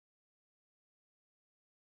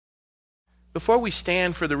Before we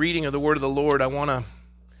stand for the reading of the word of the Lord, I want to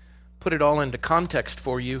put it all into context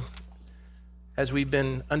for you as we've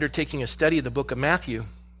been undertaking a study of the book of Matthew.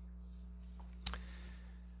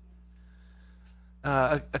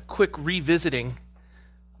 A quick revisiting.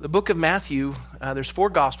 The book of Matthew, there's 4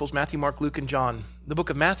 Gospels, Matthew, Mark, Luke, and John. The book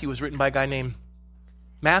of Matthew was written by a guy named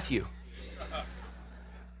Matthew.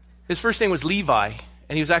 His first name was Levi,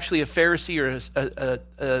 and he was actually a Pharisee or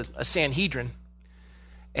a Sanhedrin.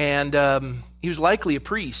 And he was likely a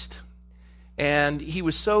priest. And he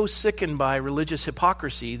was so sickened by religious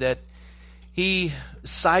hypocrisy that he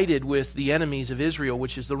sided with the enemies of Israel,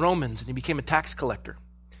 which is the Romans, and he became a tax collector.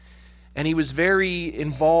 And he was very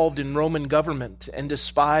involved in Roman government and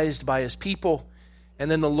despised by his people. And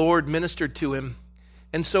then the Lord ministered to him.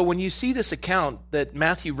 And so when you see this account that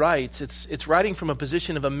Matthew writes, it's writing from a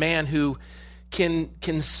position of a man who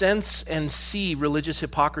can sense and see religious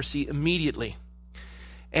hypocrisy immediately.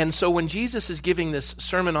 And so when Jesus is giving this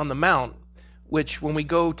Sermon on the Mount, which when we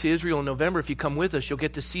go to Israel in November, if you come with us, you'll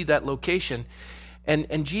get to see that location.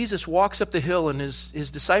 And Jesus walks up the hill and his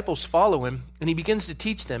disciples follow him, and he begins to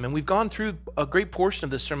teach them. And we've gone through a great portion of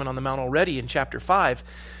this Sermon on the Mount already in chapter 5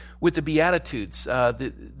 with the Beatitudes,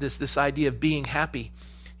 this idea of being happy.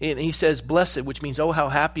 And he says, blessed, which means, oh, how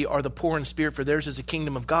happy are the poor in spirit, for theirs is the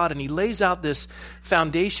kingdom of God. And he lays out this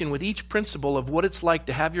foundation with each principle of what it's like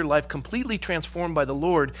to have your life completely transformed by the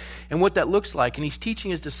Lord and what that looks like. And he's teaching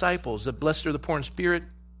his disciples that blessed are the poor in spirit,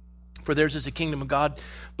 for theirs is the kingdom of God.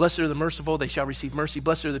 Blessed are the merciful, they shall receive mercy.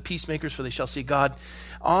 Blessed are the peacemakers, for they shall see God.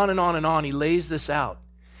 On and on and on, he lays this out.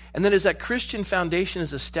 And then as that Christian foundation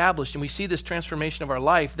is established and we see this transformation of our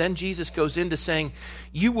life, then Jesus goes into saying,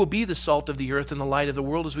 you will be the salt of the earth and the light of the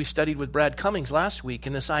world, as we studied with Brad Cummings last week,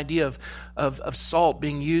 and this idea of salt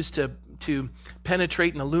being used to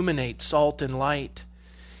penetrate and illuminate, salt and light.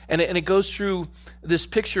 And it goes through this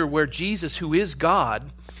picture where Jesus, who is God,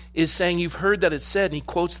 is saying, you've heard that it said, and he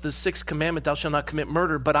quotes the 6th commandment, thou shalt not commit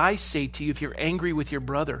murder, but I say to you, if you're angry with your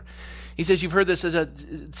brother. He says, you've heard this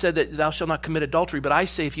said that thou shalt not commit adultery, but I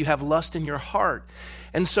say if you have lust in your heart.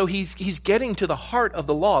 And so he's getting to the heart of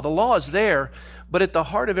the law. The law is there, but at the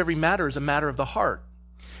heart of every matter is a matter of the heart.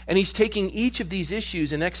 And he's taking each of these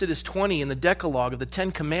issues in Exodus 20 in the Decalogue of the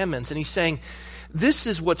 10 Commandments, and he's saying, this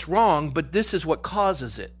is what's wrong, but this is what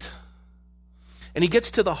causes it. And he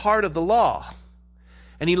gets to the heart of the law.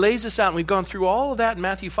 And he lays this out, and we've gone through all of that in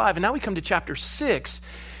Matthew 5. And now we come to chapter 6,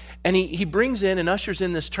 and he brings in and ushers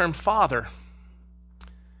in this term Father.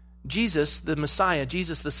 Jesus, the Messiah,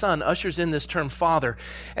 Jesus the Son, ushers in this term Father.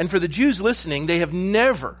 And for the Jews listening, they have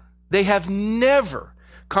never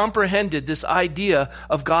comprehended this idea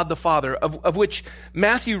of God the Father, of which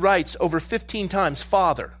Matthew writes over 15 times,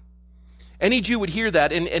 Father. Any Jew would hear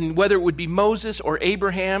that, and whether it would be Moses or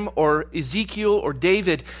Abraham or Ezekiel or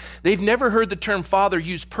David, they've never heard the term Father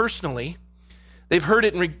used personally. They've heard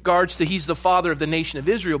it in regards to he's the father of the nation of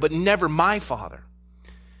Israel, but never my father.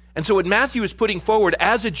 And so what Matthew is putting forward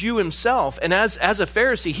as a Jew himself and as a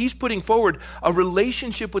Pharisee, he's putting forward a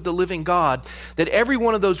relationship with the living God that every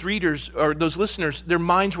one of those readers or those listeners, their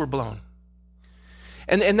minds were blown.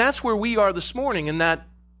 And that's where we are this morning, in that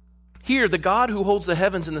here, the God who holds the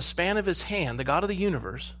heavens in the span of his hand, the God of the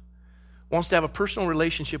universe, wants to have a personal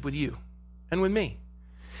relationship with you and with me.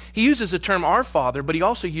 He uses the term our Father, but he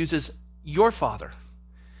also uses your Father.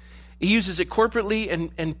 He uses it corporately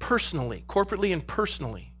and personally,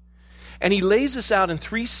 And he lays this out in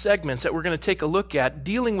 3 segments that we're going to take a look at,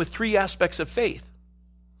 dealing with 3 aspects of faith.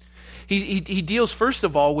 He deals, first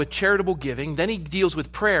of all, with charitable giving, then he deals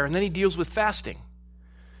with prayer, and then he deals with fasting.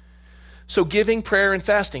 So giving, prayer, and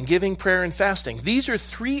fasting. Giving, prayer, and fasting. These are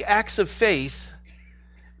 3 acts of faith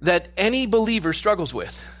that any believer struggles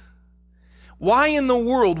with. Why in the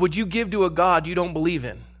world would you give to a God you don't believe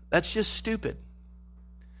in? That's just stupid.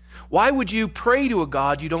 Why would you pray to a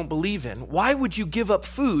God you don't believe in? Why would you give up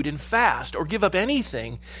food and fast or give up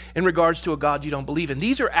anything in regards to a God you don't believe in?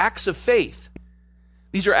 These are acts of faith.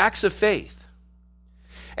 These are acts of faith.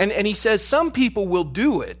 And he says some people will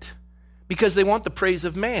do it because they want the praise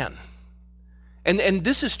of man. And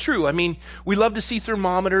this is true. I mean, we love to see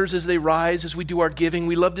thermometers as they rise, as we do our giving.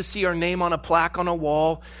 We love to see our name on a plaque on a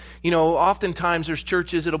wall. You know, oftentimes there's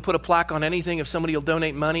churches that'll put a plaque on anything if somebody will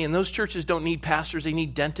donate money. And those churches don't need pastors. They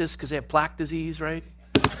need dentists because they have plaque disease, right?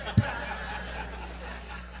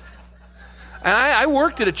 And I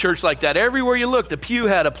worked at a church like that. Everywhere you looked, the pew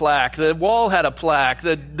had a plaque. The wall had a plaque.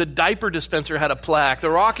 The diaper dispenser had a plaque. The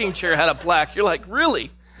rocking chair had a plaque. You're like, really?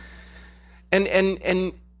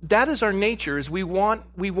 And that is our nature, is we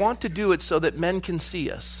want to do it so that men can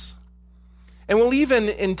see us. And we'll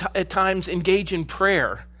even at times engage in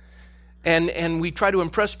prayer And we try to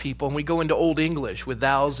impress people, and we go into Old English with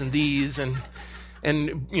thous and these, and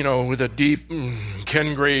with a deep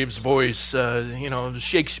Ken Graves voice,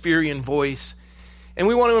 Shakespearean voice. And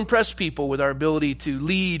we want to impress people with our ability to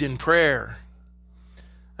lead in prayer.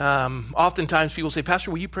 Oftentimes people say,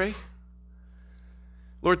 Pastor, will you pray?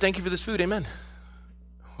 Lord, thank you for this food. Amen.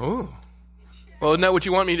 Oh. Well, isn't that what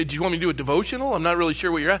you want me to do? Do you want me to do a devotional? I'm not really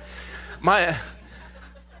sure what you're at.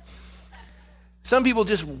 Some people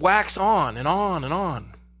just wax on and on and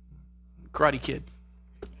on. Karate Kid.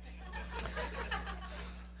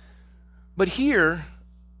 But here,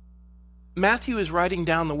 Matthew is writing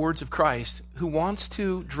down the words of Christ, who wants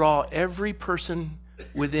to draw every person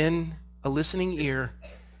within a listening ear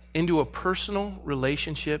into a personal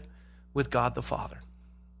relationship with God the Father.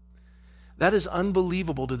 That is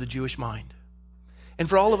unbelievable to the Jewish mind. And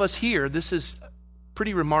for all of us here, this is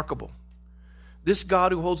pretty remarkable. This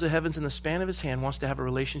God who holds the heavens in the span of his hand wants to have a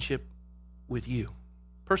relationship with you,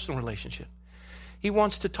 personal relationship. He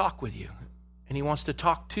wants to talk with you, and he wants to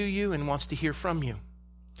talk to you and wants to hear from you.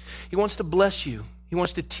 He wants to bless you. He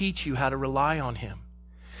wants to teach you how to rely on him.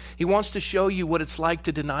 He wants to show you what it's like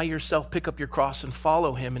to deny yourself, pick up your cross, and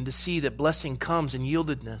follow him, and to see that blessing comes in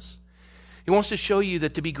yieldedness. He wants to show you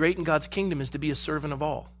that to be great in God's kingdom is to be a servant of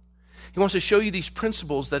all. He wants to show you these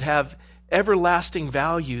principles that have everlasting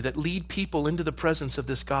value, that lead people into the presence of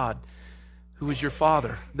this God who is your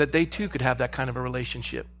Father, that they too could have that kind of a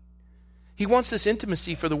relationship. He wants this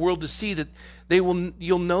intimacy for the world to see that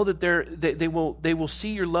you'll know that they will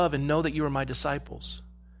see your love and know that you are my disciples.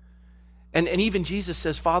 And even Jesus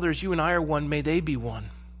says, Father, as you and I are one, may they be one.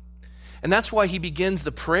 And that's why he begins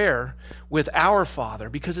the prayer with our Father,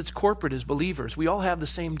 because it's corporate as believers. We all have the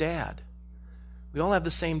same dad. We all have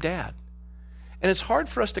the same dad. And it's hard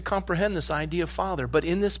for us to comprehend this idea of Father, but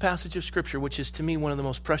in this passage of Scripture, which is to me one of the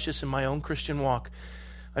most precious in my own Christian walk,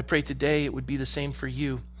 I pray today it would be the same for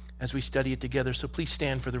you as we study it together. So please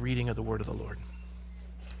stand for the reading of the word of the Lord.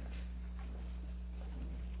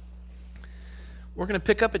 We're going to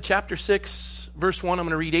pick up at chapter 6, verse 1. I'm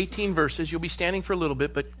going to read 18 verses. You'll be standing for a little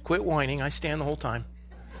bit, but quit whining. I stand the whole time.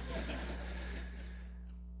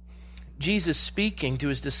 Jesus, speaking to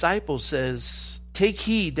his disciples, says, "Take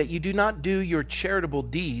heed that you do not do your charitable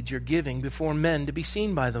deeds, your giving, before men to be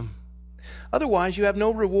seen by them. Otherwise you have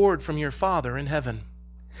no reward from your Father in heaven.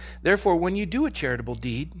 Therefore, when you do a charitable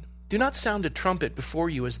deed, do not sound a trumpet before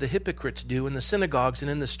you as the hypocrites do in the synagogues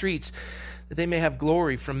and in the streets, that they may have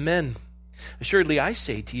glory from men. Assuredly, I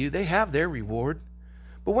say to you, they have their reward.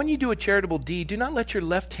 But when you do a charitable deed, do not let your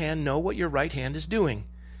left hand know what your right hand is doing,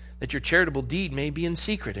 that your charitable deed may be in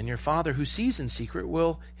secret, and your Father who sees in secret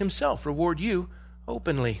will himself reward you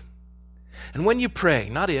openly. And when you pray,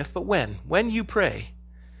 not if, but when you pray,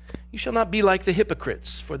 you shall not be like the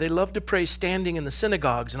hypocrites, for they love to pray standing in the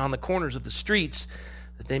synagogues and on the corners of the streets,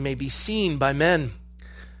 that they may be seen by men.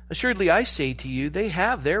 Assuredly, I say to you, they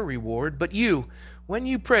have their reward. But you, when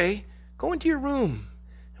you pray, go into your room,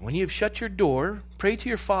 and when you have shut your door, pray to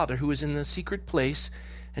your Father who is in the secret place,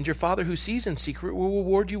 and your Father who sees in secret will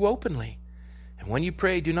reward you openly. And when you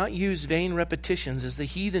pray, do not use vain repetitions as the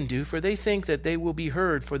heathen do, for they think that they will be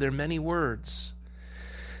heard for their many words.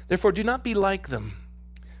 Therefore, do not be like them,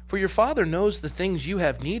 for your Father knows the things you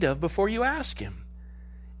have need of before you ask him.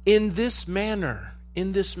 In this manner,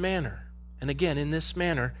 and again, in this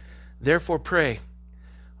manner, therefore pray,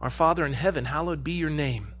 Our Father in heaven, hallowed be your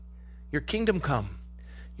name. Your kingdom come,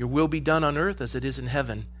 your will be done on earth as it is in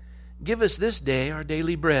heaven. Give us this day our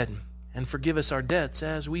daily bread, and forgive us our debts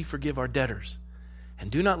as we forgive our debtors. And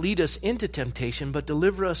do not lead us into temptation, but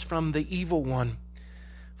deliver us from the evil one.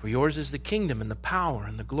 For yours is the kingdom and the power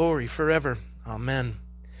and the glory forever. Amen.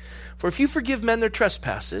 For if you forgive men their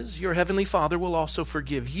trespasses, your heavenly Father will also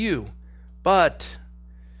forgive you. But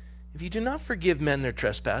if you do not forgive men their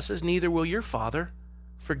trespasses, neither will your Father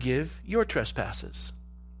forgive your trespasses.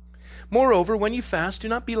 Moreover, when you fast, do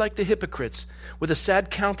not be like the hypocrites with a sad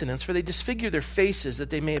countenance, for they disfigure their faces that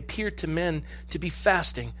they may appear to men to be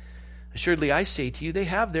fasting. Assuredly, I say to you, they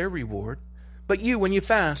have their reward. But you, when you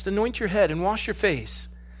fast, anoint your head and wash your face,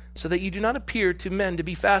 so that you do not appear to men to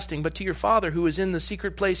be fasting, but to your Father who is in the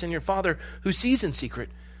secret place, and your Father who sees in secret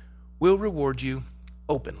will reward you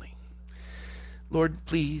openly. Lord,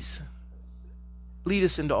 please lead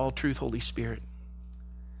us into all truth, Holy Spirit.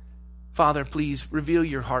 Father, please reveal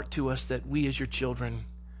your heart to us that we as your children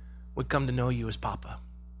would come to know you as Papa.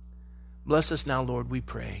 Bless us now, Lord, we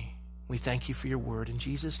pray. We thank you for your word in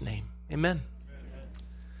Jesus' name. Amen.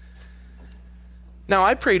 Now,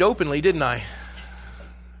 I prayed openly, didn't I?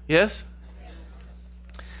 Yes?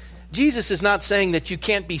 Jesus is not saying that you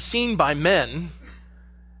can't be seen by men.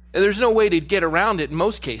 There's no way to get around it in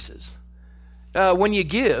most cases. when you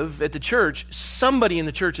give at the church, somebody in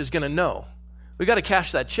the church is going to know. We got to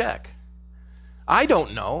cash that check. I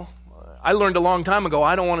don't know. I learned a long time ago,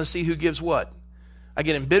 I don't want to see who gives what. I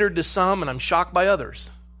get embittered to some and I'm shocked by others.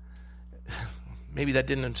 Maybe that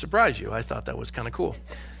didn't surprise you. I thought that was kind of cool.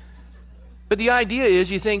 But the idea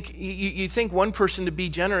is you think one person to be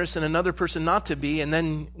generous and another person not to be, and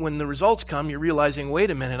then when the results come, you're realizing,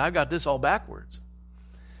 wait a minute, I've got this all backwards.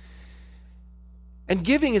 And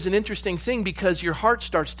giving is an interesting thing because your heart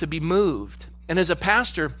starts to be moved. And as a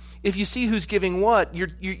pastor, if you see who's giving what,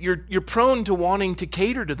 you're prone to wanting to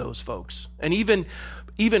cater to those folks. And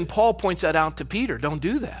even Paul points that out to Peter. Don't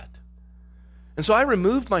do that. And so I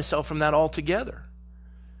removed myself from that altogether.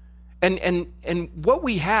 And what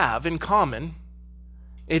we have in common,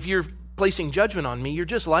 if you're placing judgment on me, you're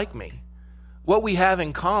just like me. What we have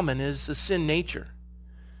in common is a sin nature.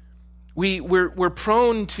 We're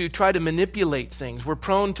prone to try to manipulate things. We're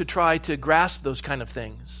prone to try to grasp those kind of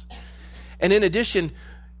things. And in addition,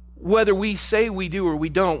 whether we say we do or we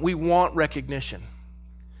don't, we want recognition.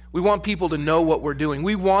 We want people to know what we're doing.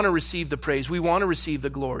 We want to receive the praise. We want to receive the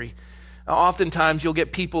glory. Oftentimes you'll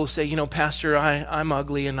get people say, Pastor, I'm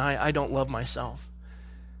ugly and I don't love myself.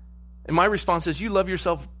 And my response is, you love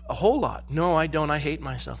yourself a whole lot. No, I don't. I hate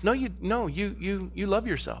myself. No, you love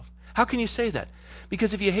yourself. How can you say that?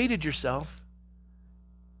 Because if you hated yourself,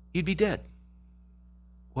 you'd be dead.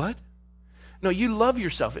 What? No, you love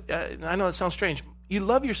yourself. I know that sounds strange. You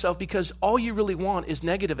love yourself because all you really want is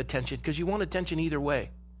negative attention, because you want attention either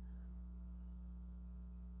way.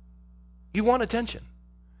 You want attention.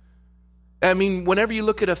 I mean, whenever you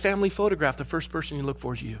look at a family photograph, the first person you look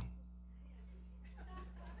for is you.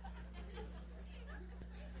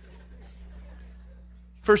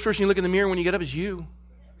 First person you look in the mirror when you get up is you.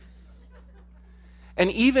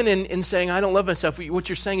 And even in saying, I don't love myself, what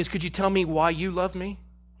you're saying is, could you tell me why you love me?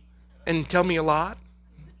 And tell me a lot?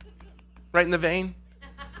 Right in the vein?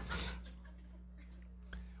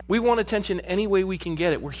 We want attention any way we can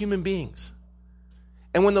get it. We're human beings.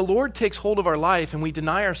 And when the Lord takes hold of our life and we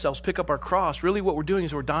deny ourselves, pick up our cross, really what we're doing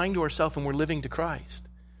is we're dying to ourselves and we're living to Christ.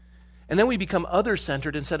 And then we become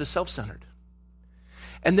other-centered instead of self-centered.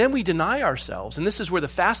 And then we deny ourselves, and this is where the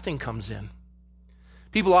fasting comes in.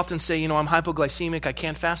 People often say, I'm hypoglycemic, I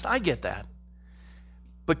can't fast. I get that.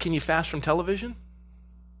 But can you fast from television?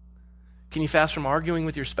 Can you fast from arguing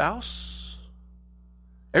with your spouse?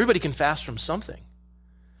 Everybody can fast from something.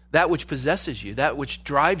 That which possesses you, that which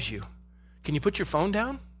drives you. Can you put your phone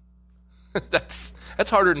down? That's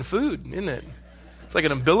harder than food, isn't it? It's like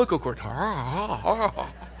an umbilical cord.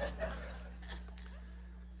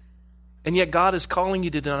 And yet God is calling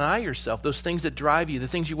you to deny yourself, those things that drive you, the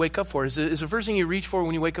things you wake up for. Is the first thing you reach for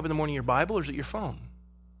when you wake up in the morning your Bible, or is it your phone?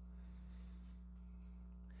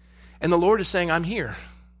 And the Lord is saying, I'm here.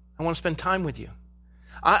 I want to spend time with you.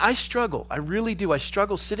 I struggle. I really do. I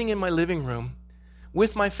struggle sitting in my living room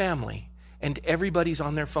with my family and everybody's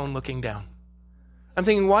on their phone looking down. I'm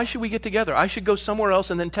thinking, why should we get together? I should go somewhere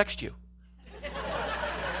else and then text you.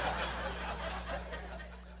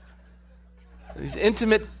 These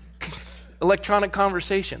intimate electronic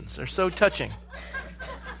conversations are so touching.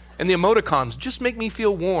 And the emoticons just make me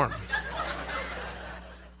feel warm.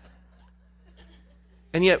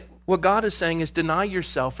 And yet, what God is saying is deny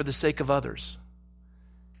yourself for the sake of others.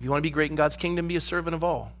 If you want to be great in God's kingdom, be a servant of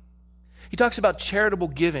all. He talks about charitable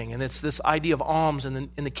giving, and it's this idea of alms in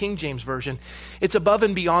the King James Version. It's above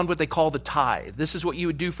and beyond what they call the tithe. This is what you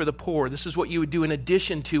would do for the poor. This is what you would do in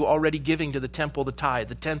addition to already giving to the temple the tithe,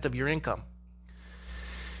 the tenth of your income.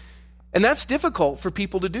 And that's difficult for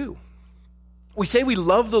people to do. We say we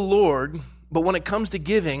love the Lord, but when it comes to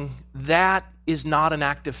giving, that is not an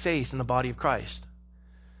act of faith in the body of Christ.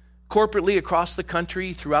 Corporately, across the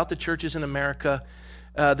country, throughout the churches in America,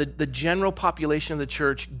 the general population of the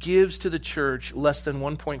church gives to the church less than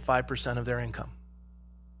 1.5% of their income.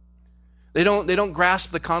 They don't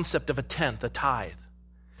grasp the concept of a tenth, a tithe.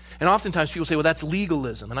 And oftentimes people say, well, that's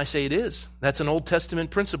legalism. And I say it is. That's an Old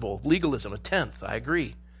Testament principle, legalism, a tenth. I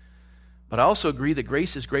agree. But I also agree that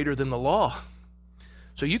grace is greater than the law.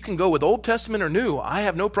 So you can go with Old Testament or New. I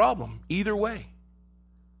have no problem either way.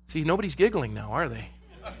 See, nobody's giggling now, are they?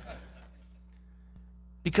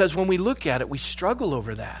 Because when we look at it, we struggle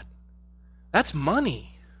over that. That's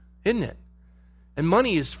money, isn't it? And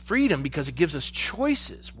money is freedom because it gives us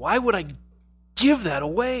choices. Why would I give that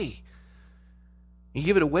away? You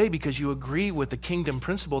give it away because you agree with the kingdom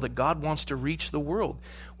principle that God wants to reach the world.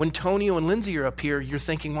 When Tonio and Lindsay are up here, you're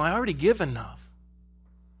thinking, well, I already give enough.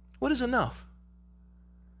 What is enough?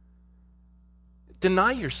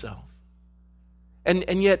 Deny yourself.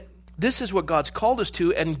 And yet, this is what God's called us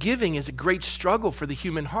to, and giving is a great struggle for the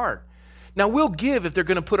human heart. Now, we'll give if they're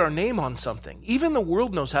going to put our name on something. Even the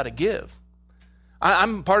world knows how to give.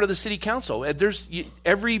 I'm part of the city council. There's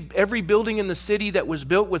every building in the city that was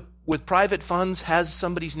built with private funds has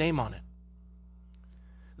somebody's name on it.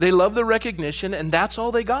 They love the recognition, and that's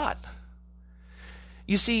all they got.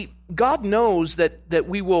 You see, God knows that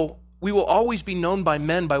we will always be known by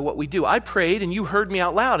men by what we do. I prayed, and you heard me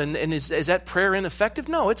out loud. And is that prayer ineffective?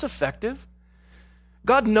 No, it's effective.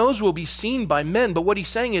 God knows we'll be seen by men, but what he's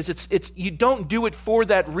saying is it's you don't do it for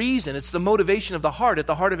that reason. It's the motivation of the heart. At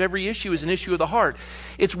the heart of every issue is an issue of the heart.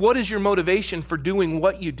 It's what is your motivation for doing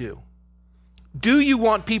what you do? Do you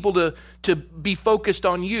want people to be focused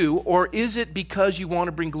on you, or is it because you want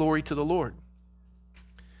to bring glory to the Lord?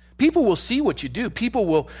 People will see what you do. People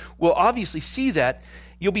will obviously see that.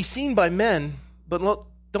 You'll be seen by men, but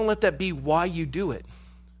don't let that be why you do it,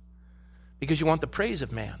 because you want the praise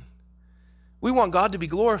of man. We want God to be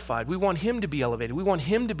glorified. We want him to be elevated. We want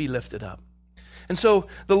him to be lifted up. And so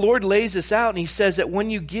the Lord lays this out, and he says that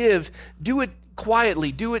when you give, do it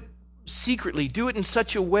quietly, do it secretly, do it in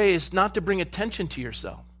such a way as not to bring attention to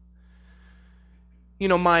yourself. You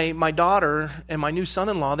know, my daughter and my new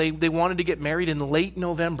son-in-law, they wanted to get married in late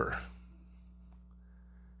November.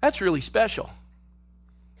 That's really special.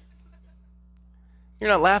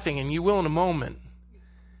 You're not laughing, and you will in a moment.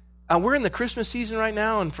 We're in the Christmas season right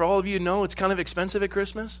now, and for all of you who know, it's kind of expensive at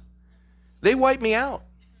Christmas. They wiped me out.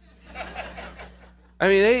 I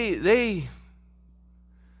mean, they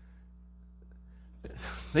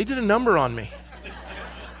did a number on me.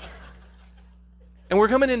 And we're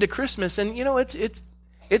coming into Christmas, and you know,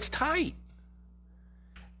 it's tight.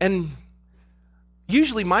 And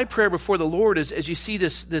usually my prayer before the Lord is, as you see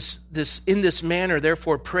this in this manner,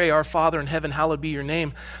 therefore pray, our Father in heaven, hallowed be your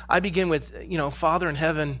name. I begin with, Father in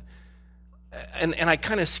heaven, and I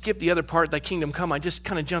kind of skip the other part, thy kingdom come. I just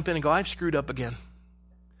kind of jump in and go, I've screwed up again.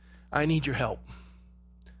 I need your help.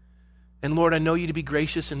 And Lord, I know you to be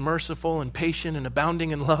gracious and merciful and patient and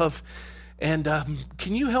abounding in love. And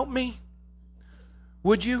can you help me?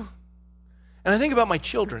 Would you? And I think about my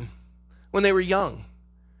children when they were young.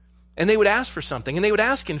 And they would ask for something, and they would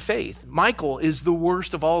ask in faith. Michael is the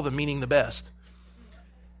worst of all of them, meaning the best.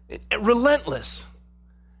 Relentless.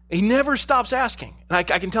 He never stops asking. And I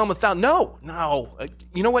can tell him no.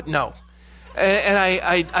 You know what? No. And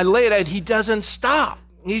I lay it out. He doesn't stop.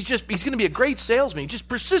 He's going to be a great salesman. He's just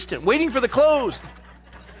persistent, waiting for the close.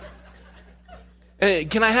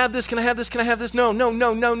 Can I have this? Can I have this? Can I have this? No.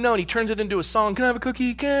 And he turns it into a song. Can I have a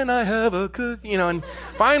cookie? Can I have a cookie? And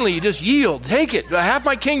finally you just yield. Take it. I have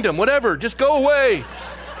my kingdom. Whatever. Just go away.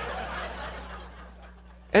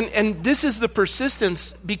 And this is the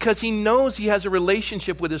persistence because he knows he has a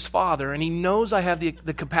relationship with his Father, and he knows I have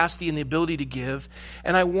the capacity and the ability to give,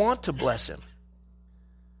 and I want to bless him.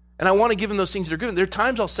 And I want to give him those things that are good. There are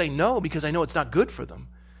times I'll say no because I know it's not good for them.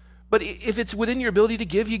 But if it's within your ability to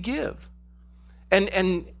give, you give. And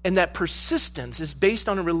that persistence is based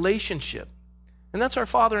on a relationship. And that's our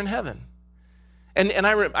Father in heaven. And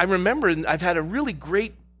I remember I've had a really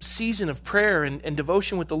great season of prayer and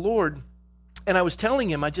devotion with the Lord. And I was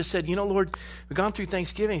telling him, I just said, Lord, we've gone through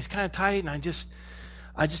Thanksgiving. It's kind of tight. And I just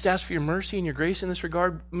ask for your mercy and your grace in this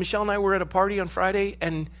regard. Michelle and I were at a party on Friday,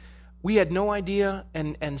 and we had no idea.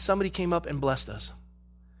 And somebody came up and blessed us.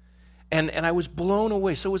 And I was blown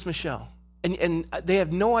away. So was Michelle. And they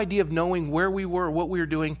have no idea of knowing where we were, what we were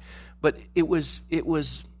doing, but it was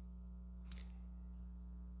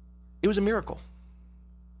a miracle.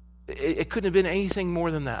 It couldn't have been anything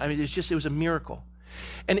more than that. I mean, it was a miracle.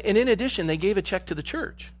 And in addition, they gave a check to the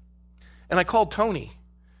church. And I called Tony,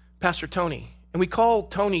 Pastor Tony, and we call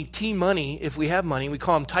Tony T-Money if we have money. We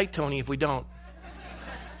call him Tight Tony if we don't.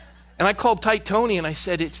 And I called Tight Tony and I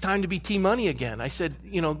said, it's time to be T-Money again. I said,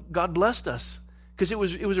 God blessed us. Because it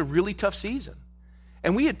was a really tough season.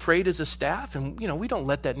 And we had prayed as a staff, and we don't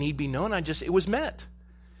let that need be known. It was met.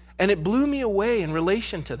 And it blew me away in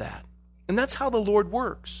relation to that. And that's how the Lord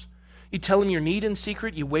works. You tell him your need in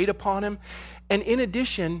secret, you wait upon him. And in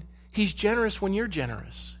addition, he's generous when you're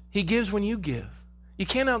generous. He gives when you give. You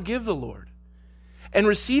can't outgive the Lord. And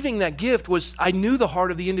receiving that gift I knew the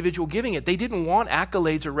heart of the individual giving it. They didn't want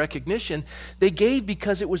accolades or recognition. They gave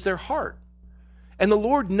because it was their heart. And the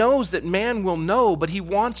Lord knows that man will know, but he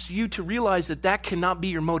wants you to realize that cannot be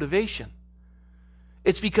your motivation.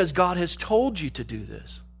 It's because God has told you to do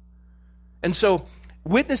this. And so,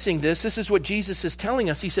 witnessing this is what Jesus is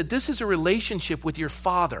telling us. He said, this is a relationship with your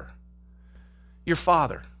Father. Your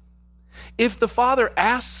Father. If the Father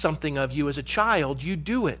asks something of you as a child, you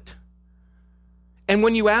do it. And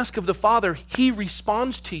when you ask of the Father, he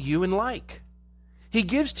responds to you in like. He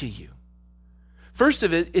gives to you. First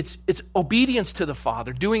of it, it's obedience to the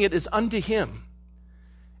Father, doing it as unto him.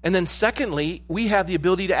 And then secondly, we have the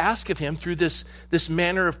ability to ask of him through this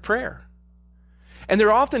manner of prayer. And there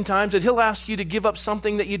are often times that he'll ask you to give up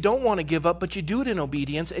something that you don't want to give up, but you do it in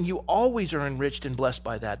obedience, and you always are enriched and blessed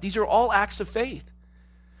by that. These are all acts of faith.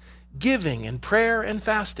 Giving and prayer and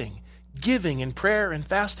fasting. Giving and prayer and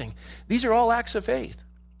fasting. These are all acts of faith.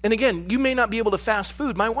 And again, you may not be able to fast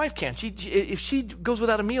food. My wife can't. If she goes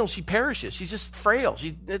without a meal, she perishes. She's just frail.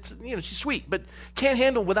 She's sweet, but can't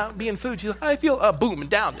handle without being food. She's like, I feel boom and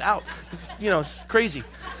down, out. It's crazy.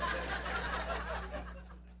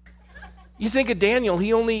 You think of Daniel.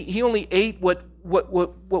 He only ate what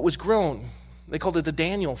was grown. They called it the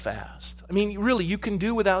Daniel fast. I mean, really, you can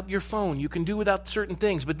do without your phone. You can do without certain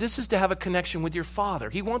things. But this is to have a connection with your Father.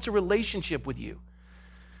 He wants a relationship with you.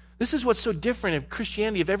 This is what's so different in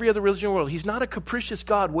Christianity of every other religion in the world. He's not a capricious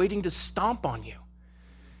God waiting to stomp on you.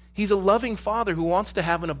 He's a loving Father who wants to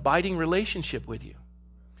have an abiding relationship with you.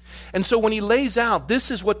 And so when he lays out,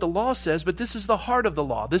 this is what the law says, but this is the heart of the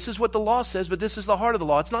law. This is what the law says, but this is the heart of the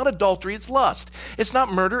law. It's not adultery, it's lust. It's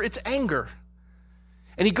not murder, it's anger.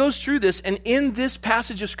 And he goes through this, and in this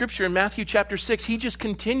passage of Scripture in Matthew chapter 6, he just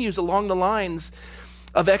continues along the lines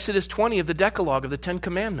of Exodus 20, of the Decalogue, of the Ten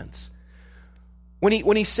Commandments.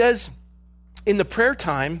 When he says in the prayer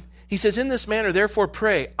time, he says, in this manner, therefore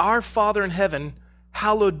pray, our Father in heaven,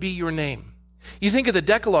 hallowed be your name. You think of the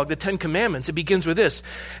Decalogue, the Ten Commandments, it begins with this.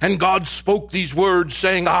 And God spoke these words,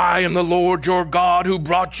 saying, I am the Lord your God, who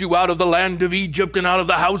brought you out of the land of Egypt and out of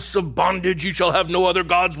the house of bondage. You shall have no other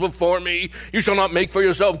gods before me. You shall not make for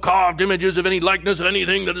yourself carved images of any likeness of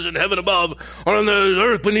anything that is in heaven above, or in the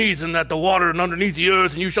earth beneath, and at the water and underneath the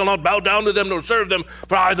earth. And you shall not bow down to them nor serve them.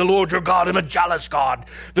 For I, the Lord your God, am a jealous God,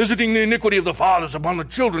 visiting the iniquity of the fathers upon the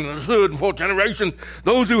children in the third and fourth generation,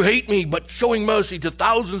 those who hate me, but showing mercy to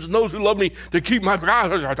thousands and those who love me, to keep my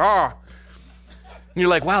brothers. And you're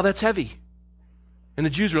like, wow, that's heavy. And the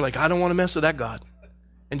Jews were like, I don't want to mess with that God.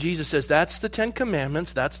 And Jesus says, that's the Ten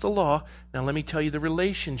Commandments, that's the law. Now let me tell you the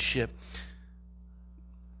relationship.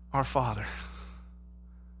 Our Father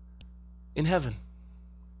in heaven,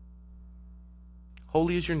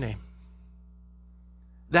 holy is your name.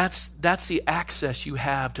 That's the access you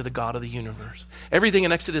have to the God of the universe. Everything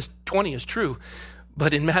in Exodus 20 is true,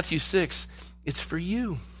 but in Matthew 6, it's for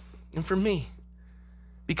you and for me.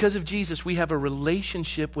 Because of Jesus, we have a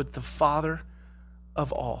relationship with the Father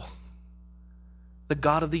of all. The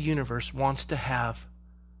God of the universe wants to have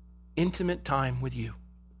intimate time with you.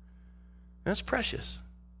 That's precious.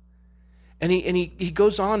 And he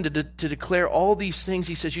goes on to declare all these things.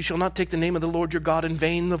 He says, you shall not take the name of the Lord your God in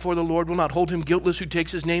vain, for the Lord will not hold him guiltless who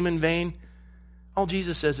takes his name in vain. All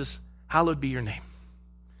Jesus says is, hallowed be your name.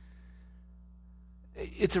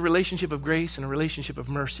 It's a relationship of grace and a relationship of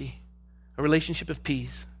mercy. A relationship of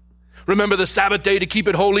peace. Remember the Sabbath day to keep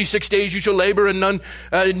it holy. 6 days you shall labor and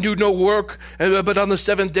do no work. But on the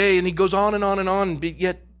seventh day, and he goes on and on and on.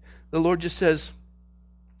 Yet the Lord just says,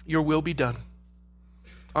 your will be done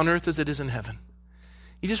on earth as it is in heaven.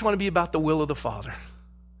 You just want to be about the will of the Father.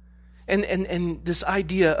 And this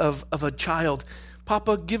idea of a child,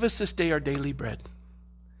 Papa, give us this day our daily bread.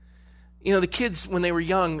 You know, the kids, when they were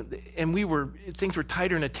young, and things were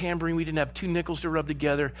tighter in a tambourine, we didn't have 2 nickels to rub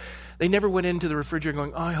together, they never went into the refrigerator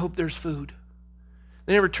going, oh, I hope there's food.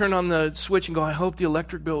 They never turned on the switch and go, I hope the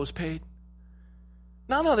electric bill was paid.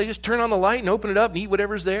 No, they just turn on the light and open it up and eat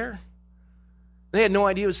whatever's there. They had no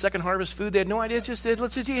idea it was second harvest food. They had no idea. Let's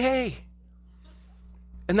just eat hay.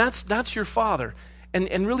 And that's your Father.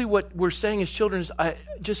 And really what we're saying as children is,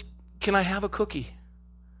 can I have a cookie?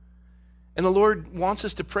 And the Lord wants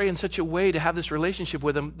us to pray in such a way to have this relationship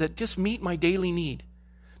with him that just meet my daily need.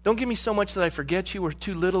 Don't give me so much that I forget you or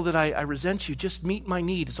too little that I resent you. Just meet my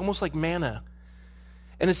need. It's almost like manna.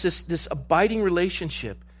 And it's this abiding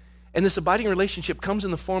relationship. And this abiding relationship comes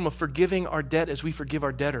in the form of forgiving our debt as we forgive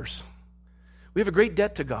our debtors. We have a great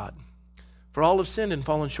debt to God. For all have sinned and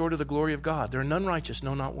fallen short of the glory of God. There are none righteous,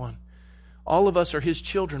 no, not one. All of us are his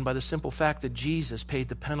children by the simple fact that Jesus paid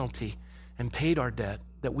the penalty and paid our debt,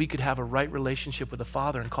 that we could have a right relationship with the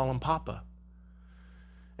Father and call him Papa.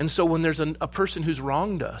 And so when there's a person who's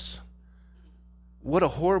wronged us, what a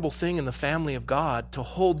horrible thing in the family of God to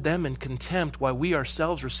hold them in contempt while we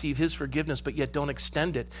ourselves receive his forgiveness but yet don't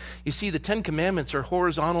extend it. You see, the 10 Commandments are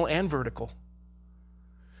horizontal and vertical.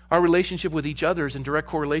 Our relationship with each other is in direct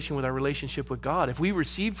correlation with our relationship with God. If we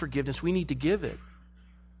receive forgiveness, we need to give it.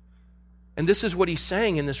 And this is what he's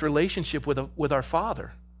saying in this relationship with our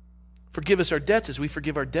Father. Forgive us our debts as we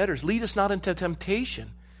forgive our debtors. Lead us not into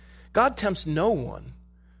temptation. God tempts no one.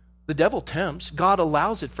 The devil tempts. God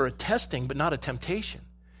allows it for a testing, but not a temptation.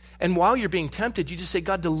 And while you're being tempted, you just say,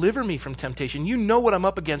 God, deliver me from temptation. You know what I'm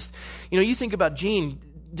up against. You think about Gene,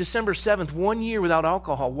 December 7th, 1 year without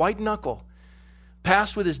alcohol, white knuckle,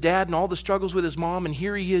 passed with his dad and all the struggles with his mom, and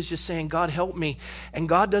here he is just saying, God, help me. And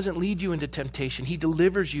God doesn't lead you into temptation. He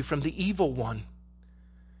delivers you from the evil one.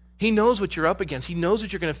 He knows what you're up against. He knows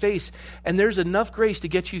what you're going to face, and there's enough grace to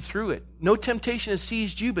get you through it. No temptation has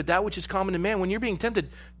seized you, but that which is common to man. When you're being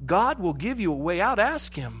tempted, God will give you a way out.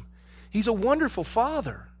 Ask him. He's a wonderful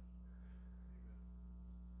Father.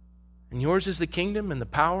 And yours is the kingdom and the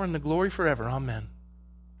power and the glory forever. Amen.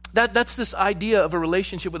 That's this idea of a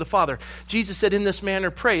relationship with the Father. Jesus said, in this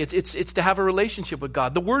manner pray. It's to have a relationship with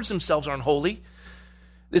God. The words themselves aren't holy.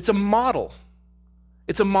 It's a model.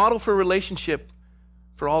 It's a model for a relationship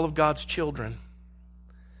for all of God's children.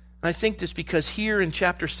 And I think this because here in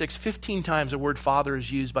chapter 6, 15 times the word Father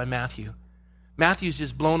is used by Matthew. Matthew's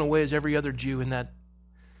just blown away as every other Jew in that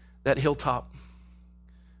hilltop.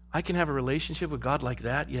 I can have a relationship with God like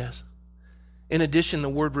that? Yes. In addition, the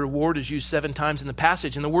word reward is used 7 times in the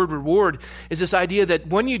passage. And the word reward is this idea that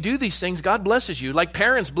when you do these things, God blesses you. Like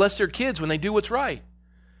parents bless their kids when they do what's right.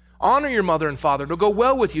 Honor your mother and father. It'll go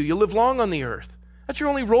well with you. You'll live long on the earth. That's your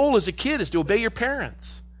only role as a kid, is to obey your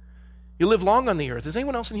parents. You live long on the earth. Is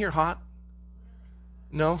anyone else in here hot?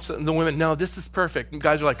 No? So the women, no, this is perfect. And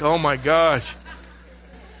guys are like, oh my gosh.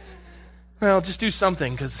 Well, just do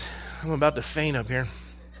something because I'm about to faint up here.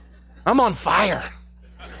 I'm on fire.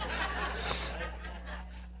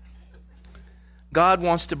 God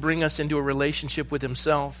wants to bring us into a relationship with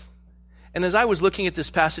himself. And as I was looking at this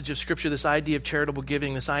passage of Scripture, this idea of charitable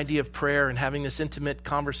giving, this idea of prayer and having this intimate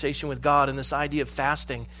conversation with God, and this idea of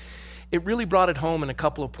fasting, it really brought it home in a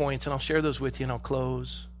couple of points, and I'll share those with you and I'll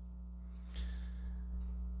close.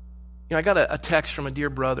 I got a text from a dear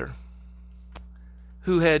brother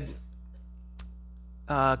who had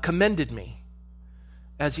commended me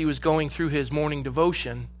as he was going through his morning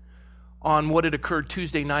devotion on what had occurred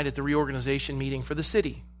Tuesday night at the reorganization meeting for the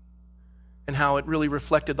city, and how it really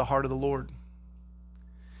reflected the heart of the Lord.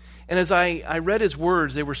 And as I read his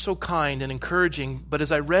words, they were so kind and encouraging, but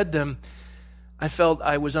as I read them, I felt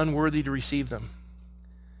I was unworthy to receive them.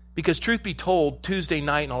 Because truth be told, Tuesday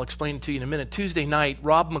night, and I'll explain it to you in a minute, Tuesday night,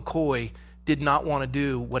 Rob McCoy did not want to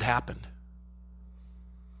do what happened.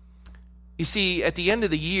 You see, at the end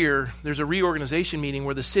of the year, there's a reorganization meeting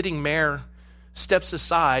where the sitting mayor steps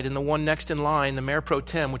aside, and the one next in line, the mayor pro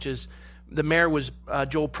tem, which is, the mayor was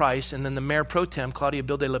Joel Price, and then the mayor pro tem, Claudia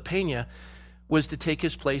Bilde La Peña, was to take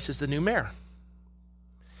his place as the new mayor.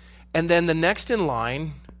 And then the next in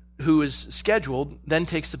line, who is scheduled, then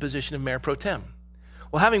takes the position of mayor pro tem.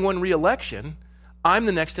 Well, having won re-election, I'm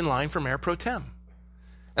the next in line for mayor pro tem.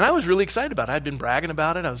 And I was really excited about it. I'd been bragging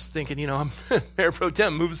about it. I was thinking, I'm mayor pro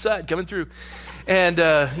tem, move aside, coming through. And,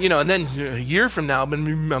 and then a year from now, I'm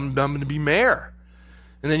going to be mayor.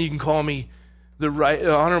 And then you can call me the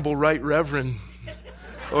Honorable Right Reverend,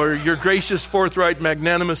 or your gracious, forthright,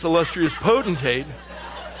 magnanimous, illustrious potentate.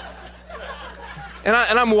 And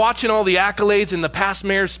I'm watching all the accolades and the past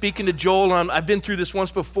mayors speaking to Joel. And I've been through this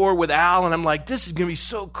once before with Al, and I'm like, this is going to be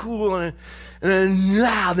so cool. And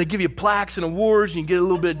then they give you plaques and awards, and you get a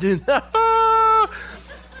little bit of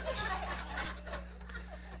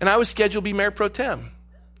And I was scheduled to be mayor pro tem.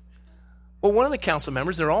 Well, one of the council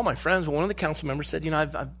members, they're all my friends, but one of the council members said,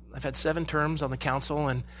 I've had 7 terms on the council,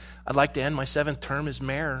 and I'd like to end my 7th term as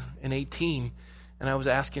mayor in 2018. And I wanted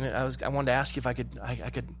to ask you if I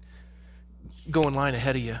could go in line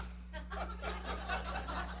ahead of you.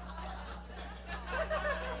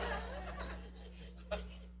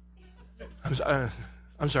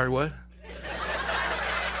 I'm sorry, what?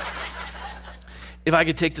 If I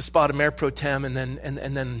could take the spot of mayor pro tem, and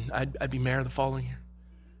then I'd be mayor the following year.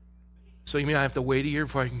 So you mean I have to wait a year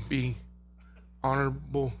before I can be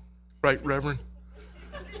honorable right reverend?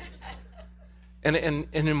 And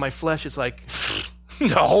in my flesh, it's like,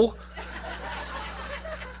 no.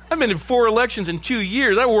 I've been in 4 elections in 2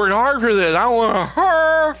 years. I worked hard for this. I want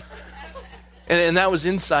her. And that was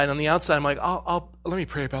inside. On the outside, I'm like, let me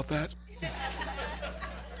pray about that.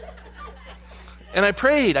 And I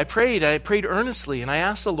prayed earnestly, and I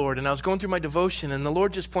asked the Lord, and I was going through my devotion, and the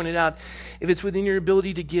Lord just pointed out, if it's within your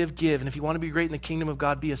ability to give, give. And if you want to be great in the kingdom of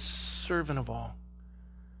God, be a servant of all.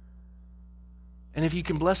 And if you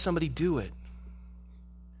can bless somebody, do it.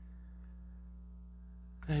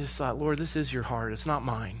 And I just thought, Lord, this is your heart. It's not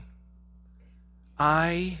mine.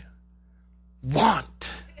 I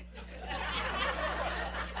want.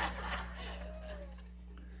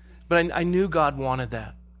 But I knew God wanted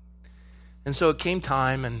that. And so it came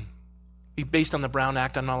time, and based on the Brown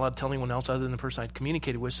Act, I'm not allowed to tell anyone else other than the person I'd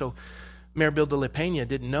communicated with. So Mayor Bill de La Pena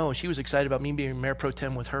didn't know. She was excited about me being mayor pro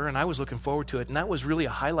tem with her, and I was looking forward to it. And that was really a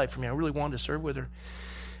highlight for me. I really wanted to serve with her.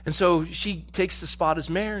 And so she takes the spot as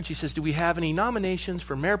mayor, and she says, do we have any nominations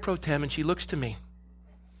for mayor pro tem? And she looks to me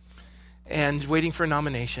and waiting for a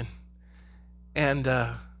nomination. And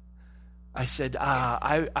I said,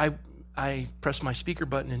 I pressed my speaker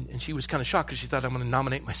button, and she was kind of shocked because she thought I'm going to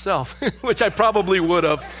nominate myself, which I probably would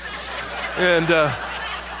have.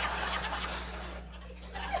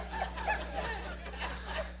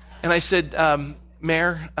 And I said,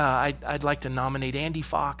 Mayor, I'd like to nominate Andy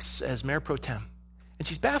Fox as mayor pro tem. And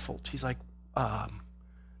she's baffled. She's like,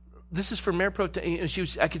 this is for mayor pro tem.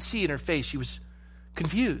 And I could see in her face, she was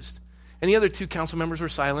confused. And the other two council members were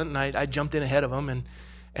silent, and I jumped in ahead of them,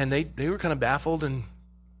 and they were kind of baffled. And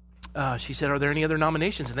she said, are there any other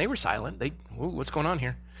nominations? And they were silent. What's going on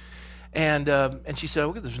here? And she said,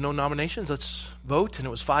 okay, there's no nominations. Let's vote. And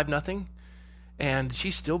it was 5-0. And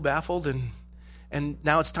she's still baffled. And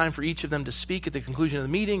now it's time for each of them to speak at the conclusion of the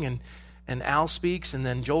meeting. And Al speaks, and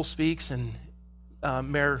then Joel speaks, and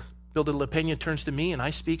Mayor Bill de La Pena turns to me, and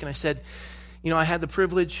I speak. And I said, I had the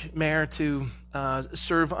privilege, Mayor, to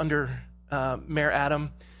serve under Mayor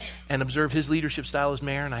Adam and observe his leadership style as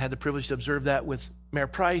mayor. And I had the privilege to observe that with Mayor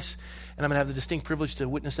Price. And I'm going to have the distinct privilege to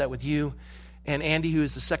witness that with you. And Andy, who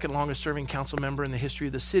is the second longest serving council member in the history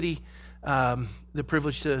of the city, the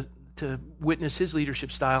privilege to witness his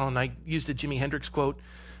leadership style. And I used a Jimi Hendrix quote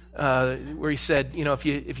where he said,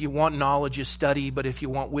 if you want knowledge, you study, but if you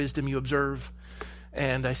want wisdom, you observe.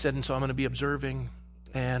 And I said, and so I'm going to be observing.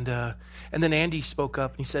 And then Andy spoke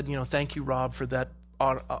up, and he said, thank you, Rob, for that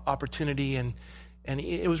opportunity. And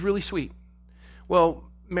it was really sweet. Well,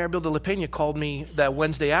 Mayor Bill de La Pena called me that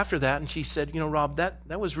Wednesday after that, and she said, Rob,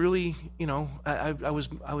 that was really, I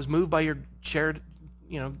was moved by your charity,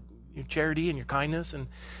 your charity and your kindness. And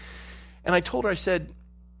I told her, I said,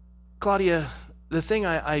 Claudia, the thing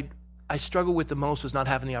I struggled with the most was not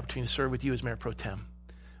having the opportunity to serve with you as mayor pro tem.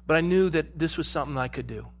 But I knew that this was something I could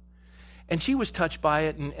do. And she was touched by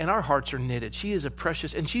it, and our hearts are knitted. She is a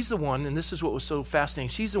precious, and she's the one, and this is what was so fascinating,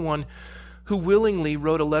 she's the one who willingly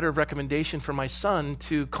wrote a letter of recommendation for my son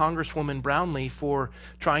to Congresswoman Brownlee for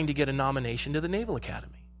trying to get a nomination to the Naval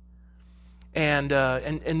Academy. And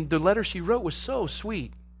the letter she wrote was so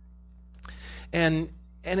sweet. And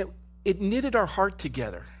it knitted our heart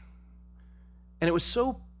together. And it was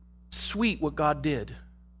so sweet what God did.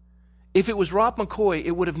 If it was Rob McCoy,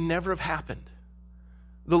 it would have never have happened.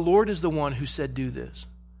 The Lord is the one who said, do this.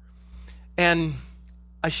 And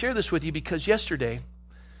I share this with you because yesterday,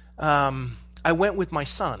 I went with my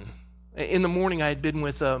son. In the morning, I had been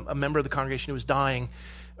with a member of the congregation who was dying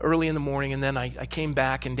early in the morning, and then I came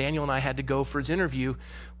back, and Daniel and I had to go for his interview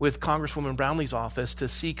with Congresswoman Brownlee's office to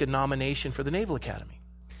seek a nomination for the Naval Academy.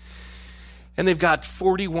 And they've got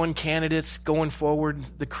 41 candidates going forward,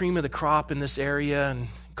 the cream of the crop in this area, and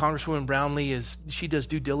Congresswoman Brownlee she does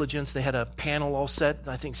due diligence. They had a panel all set,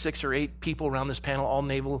 I think 6 or 8 people around this panel, all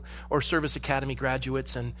Naval or Service Academy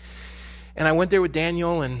graduates, and I went there with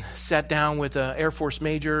Daniel and sat down with an Air Force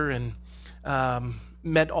major and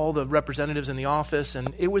met all the representatives in the office,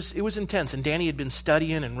 and it was intense. And Danny had been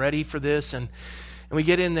studying and ready for this, and we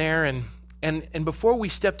get in there, and before we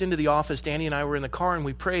stepped into the office, Danny and I were in the car and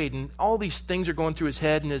we prayed, and all these things are going through his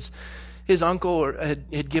head, and his uncle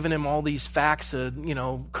had given him all these facts,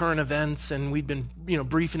 current events, and we'd been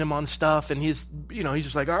briefing him on stuff, and he's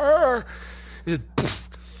just like, arr!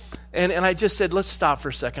 And I just said, let's stop for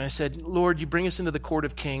a second. I said, Lord, you bring us into the court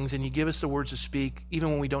of kings, and you give us the words to speak,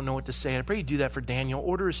 even when we don't know what to say. And I pray you do that for Daniel.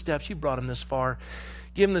 Order his steps. You brought him this far.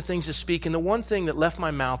 Give him the things to speak. And the one thing that left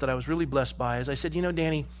my mouth that I was really blessed by is I said,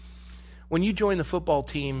 Danny, when you joined the football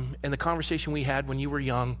team, and the conversation we had when you were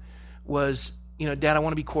young was, Dad, I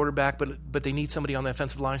want to be quarterback, but they need somebody on the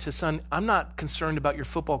offensive line. I said, son, I'm not concerned about your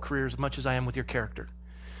football career as much as I am with your character.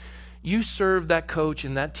 You serve that coach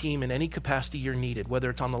and that team in any capacity you're needed, whether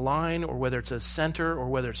it's on the line or whether it's a center or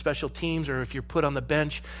whether it's special teams or if you're put on the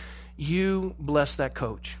bench. You bless that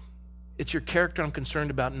coach. It's your character I'm concerned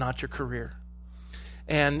about, not your career.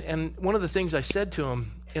 And one of the things I said to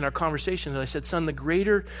him in our conversation is I said, son, the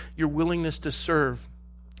greater your willingness to serve,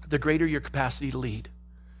 the greater your capacity to lead.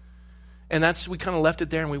 And we kind of left it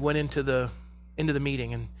there, and we went into the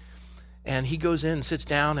meeting, and he goes in and sits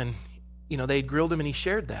down, and they grilled him, and he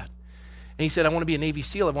shared that. And he said, I want to be a Navy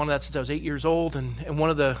SEAL. I've wanted that since I was 8 years old. And one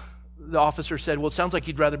of the officers said, well, it sounds like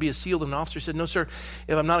you'd rather be a SEAL than an officer. He said, no, sir,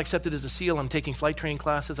 if I'm not accepted as a SEAL, I'm taking flight training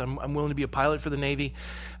classes. I'm willing to be a pilot for the Navy.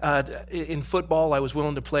 In football, I was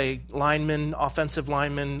willing to play lineman, offensive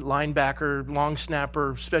lineman, linebacker, long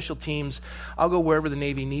snapper, special teams. I'll go wherever the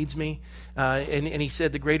Navy needs me. And he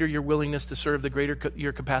said, the greater your willingness to serve, the greater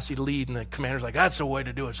your capacity to lead. And the commander's like, that's the way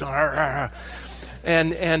to do it. So,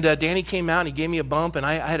 and Danny came out and he gave me a bump, and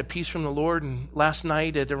I had a peace from the Lord. And last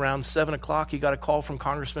night at around 7 o'clock, he got a call from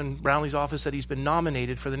Congressman Brownlee's office that he's been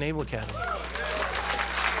nominated for the Naval Academy.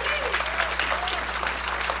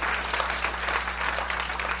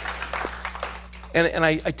 And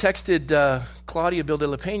I texted Claudia Bill de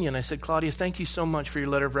la Peña, and I said, Claudia, thank you so much for your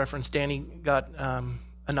letter of reference. Danny got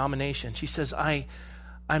a nomination. She says,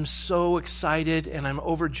 I'm so excited and I'm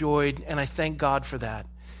overjoyed, and I thank God for that.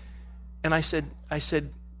 And I said,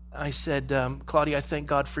 Claudia, I thank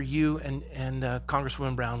God for you and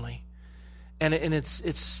Congresswoman Brownlee. And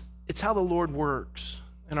it's how the Lord works,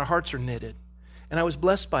 and our hearts are knitted. And I was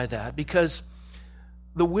blessed by that, because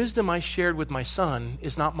the wisdom I shared with my son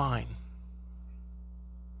is not mine.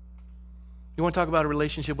 You want to talk about a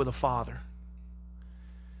relationship with a father?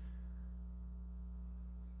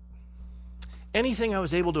 Anything I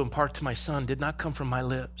was able to impart to my son did not come from my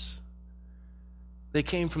lips. They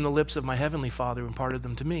came from the lips of my heavenly Father who imparted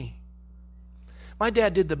them to me. My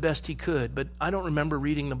dad did the best he could, but I don't remember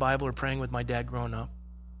reading the Bible or praying with my dad growing up.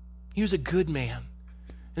 He was a good man,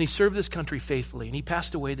 and he served this country faithfully, and he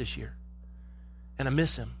passed away this year. And I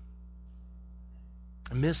miss him.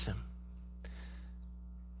 I miss him.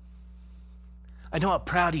 I know how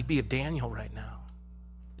proud he'd be of Daniel right now.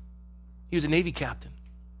 He was a Navy captain.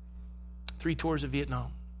 3 tours of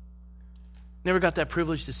Vietnam. Never got that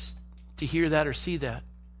privilege to hear that or see that.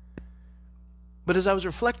 But as I was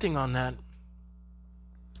reflecting on that,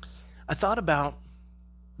 I thought about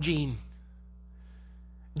Gene.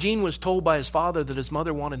 Gene was told by his father that his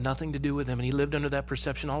mother wanted nothing to do with him, and he lived under that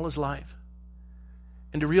perception all his life.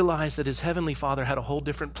 And to realize that his heavenly Father had a whole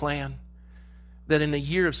different plan, that in a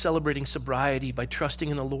year of celebrating sobriety, by trusting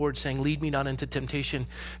in the Lord, saying, lead me not into temptation,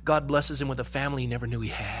 God blesses him with a family he never knew he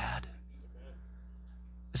had.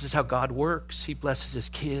 This is how God works. He blesses his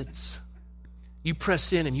kids. You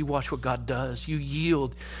press in and you watch what God does. You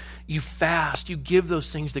yield, you fast, you give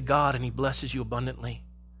those things to God, and he blesses you abundantly.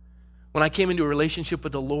 When I came into a relationship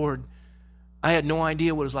with the Lord, I had no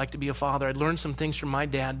idea what it was like to be a father. I'd learned some things from my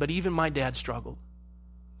dad, but even my dad struggled.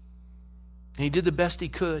 And he did the best he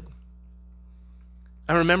could.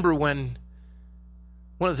 I remember when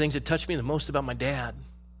one of the things that touched me the most about my dad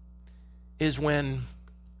is when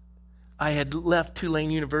I had left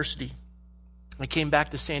Tulane University. I came back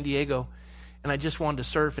to San Diego, and I just wanted to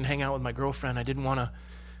surf and hang out with my girlfriend. I didn't want to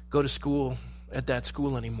go to school at that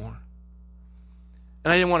school anymore.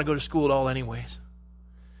 And I didn't want to go to school at all anyways.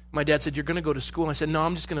 My dad said, you're going to go to school? I said, no,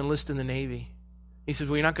 I'm just going to enlist in the Navy. He said,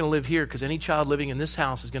 well, you're not going to live here because any child living in this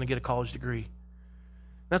house is going to get a college degree.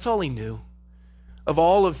 That's all he knew. Of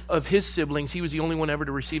all of his siblings, he was the only one ever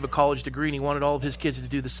to receive a college degree, and he wanted all of his kids to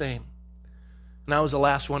do the same. And I was the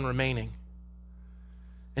last one remaining.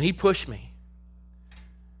 And he pushed me.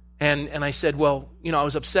 And I said, well, I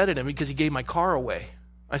was upset at him because he gave my car away.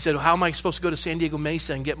 I said, well, how am I supposed to go to San Diego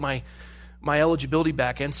Mesa and get my eligibility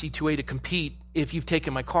back, NC2A, to compete if you've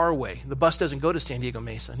taken my car away? The bus doesn't go to San Diego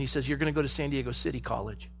Mesa. And he says, you're going to go to San Diego City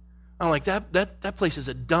College. I'm like, that place is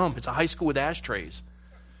a dump. It's a high school with ashtrays.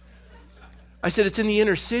 I said, it's in the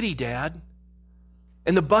inner city, Dad.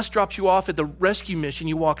 And the bus drops you off at the rescue mission.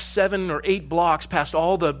 You walk 7 or 8 blocks past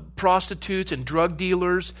all the prostitutes and drug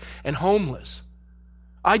dealers and homeless.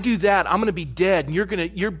 I do that, I'm going to be dead,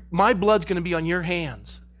 and my blood's going to be on your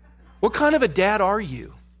hands. What kind of a dad are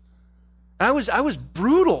you? And I was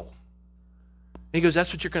brutal. And he goes,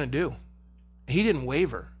 that's what you're going to do. And he didn't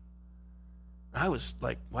waver. I was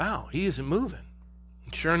like, wow, he isn't moving.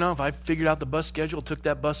 Sure enough, I figured out the bus schedule, took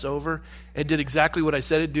that bus over. It did exactly what I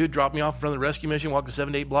said it'd do. Dropped me off in front of the rescue mission, walked the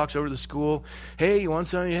 7 to 8 blocks over to the school. Hey, you want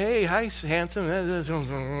something? Hey, hi, handsome.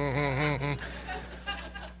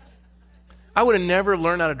 I would have never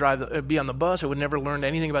learned how to be on the bus. I would have never learned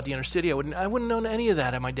anything about the inner city. I wouldn't known any of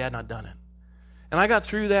that had my dad not done it. And I got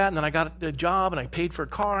through that, and then I got a job, and I paid for a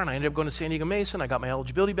car, and I ended up going to San Diego Mesa, and I got my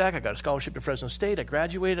eligibility back. I got a scholarship to Fresno State. I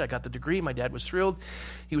graduated. I got the degree. My dad was thrilled.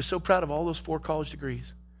 He was so proud of all those 4 college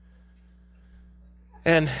degrees.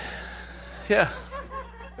 And, yeah,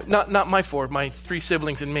 not my 4, my 3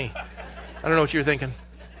 siblings and me. I don't know what you're thinking.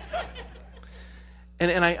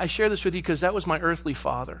 And I share this with you because that was my earthly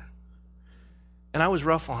father. And I was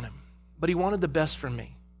rough on him. But he wanted the best for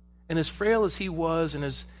me. And as frail as he was, and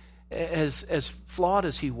as flawed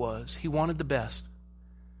as he was, he wanted the best.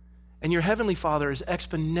 And your heavenly Father is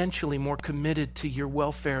exponentially more committed to your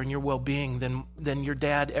welfare and your well-being than your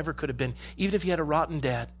dad ever could have been. Even if you had a rotten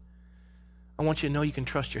dad, I want you to know you can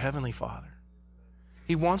trust your heavenly Father.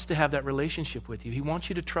 He wants to have that relationship with you. He wants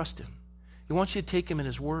you to trust him. He wants you to take him at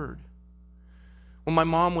his word. When my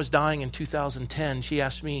mom was dying in 2010, she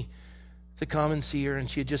asked me to come and see her, and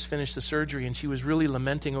she had just finished the surgery, and she was really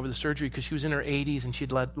lamenting over the surgery because she was in her 80s and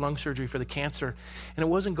she'd had lung surgery for the cancer, and it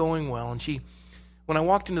wasn't going well. And when I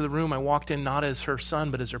walked into the room, I walked in not as her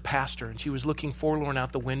son, but as her pastor, and she was looking forlorn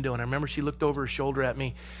out the window, and I remember she looked over her shoulder at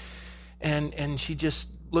me, and she just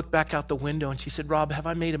looked back out the window, and she said, "Rob, have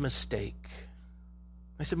I made a mistake?"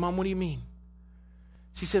 I said, "Mom, what do you mean?"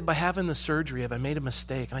 She said, "By having the surgery, have I made a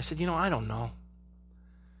mistake?" And I said, I don't know.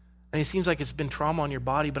 And it seems like it's been trauma on your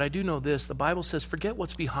body, but I do know this. The Bible says, forget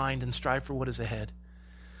what's behind and strive for what is ahead.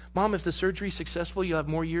 Mom, if the surgery is successful, you'll have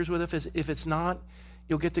more years with it. If it's not,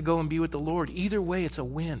 you'll get to go and be with the Lord. Either way, it's a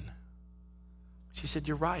win. She said,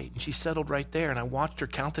 "You're right." And she settled right there, and I watched her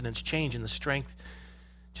countenance change and the strength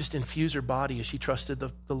just infuse her body as she trusted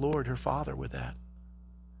the Lord, her Father, with that.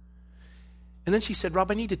 And then she said, "Rob,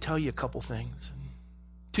 I need to tell you a couple things.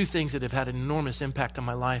 Two things that have had an enormous impact on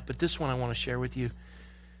my life, but this one I want to share with you."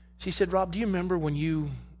 She said, "Rob, do you remember when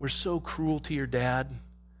you were so cruel to your dad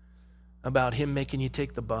about him making you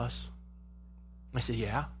take the bus?" I said,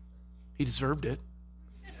 "Yeah, he deserved it."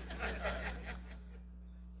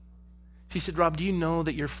 She said, "Rob, do you know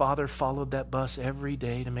that your father followed that bus every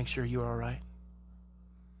day to make sure you were all right?"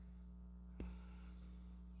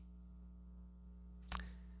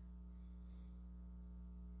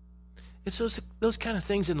 It's those kind of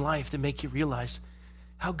things in life that make you realize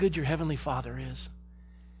how good your Heavenly Father is.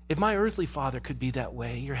 If my earthly father could be that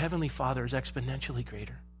way, your Heavenly Father is exponentially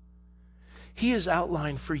greater. He has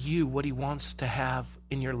outlined for you what He wants to have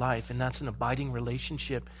in your life, and that's an abiding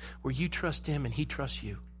relationship where you trust Him and He trusts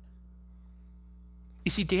you.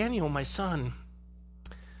 You see, Daniel, my son,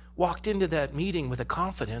 walked into that meeting with a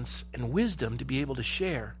confidence and wisdom to be able to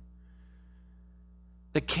share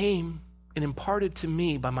that came and imparted to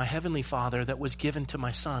me by my Heavenly Father that was given to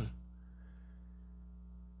my son.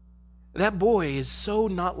 That boy is so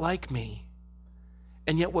not like me,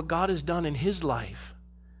 and yet what God has done in his life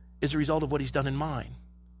is a result of what He's done in mine.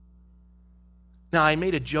 Now, I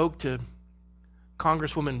made a joke to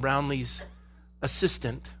Congresswoman Brownlee's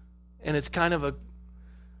assistant, and it's kind of a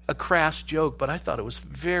crass joke, but I thought it was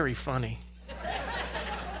very funny.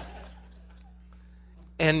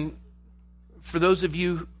 And for those of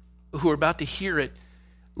you who are about to hear it,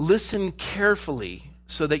 listen carefully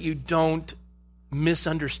so that you don't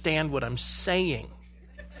misunderstand what I'm saying.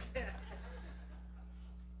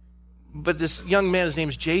 But this young man, his name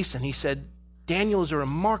is Jason, he said, "Daniel is a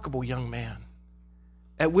remarkable young man."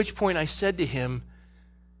 At which point I said to him,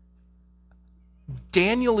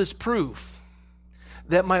 "Daniel is proof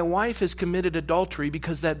that my wife has committed adultery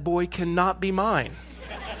because that boy cannot be mine."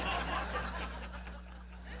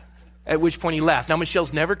 At which point he laughed. Now,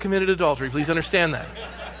 Michelle's never committed adultery. Please understand that.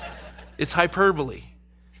 It's hyperbole.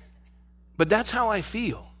 But that's how I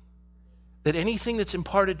feel. That anything that's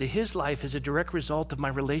imparted to his life is a direct result of my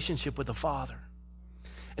relationship with the Father.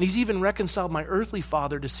 And He's even reconciled my earthly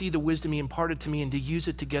father to see the wisdom He imparted to me and to use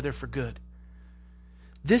it together for good.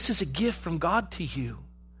 This is a gift from God to you,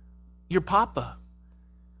 your Papa.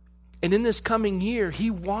 And in this coming year, He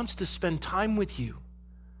wants to spend time with you.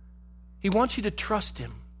 He wants you to trust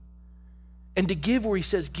Him and to give where He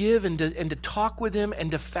says give, and to talk with Him,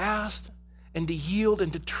 and to fast and to yield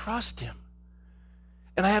and to trust Him.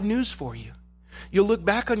 And I have news for you. You'll look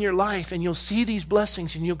back on your life and you'll see these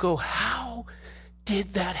blessings and you'll go, "How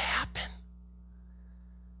did that happen?"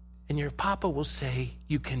 And your Papa will say,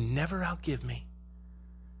 "You can never outgive me.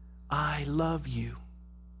 I love you."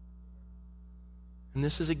 And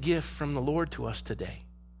this is a gift from the Lord to us today.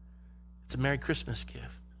 It's a Merry Christmas gift.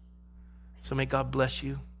 So may God bless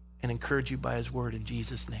you and encourage you by His word in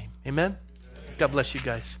Jesus' name. Amen? God bless you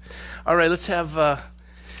guys. All right, let's have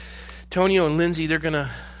Tonio and Lindsay. They're going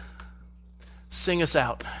to sing us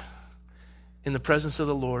out in the presence of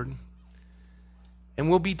the Lord. And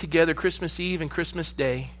we'll be together Christmas Eve and Christmas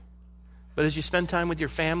Day. But as you spend time with your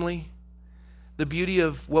family, the beauty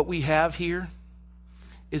of what we have here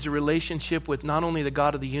is a relationship with not only the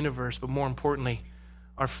God of the universe, but more importantly,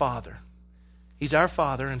 our Father. He's our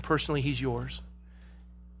Father, and personally, He's yours.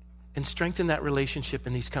 And strengthen that relationship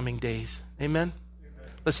in these coming days. Amen?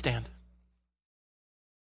 Let's stand.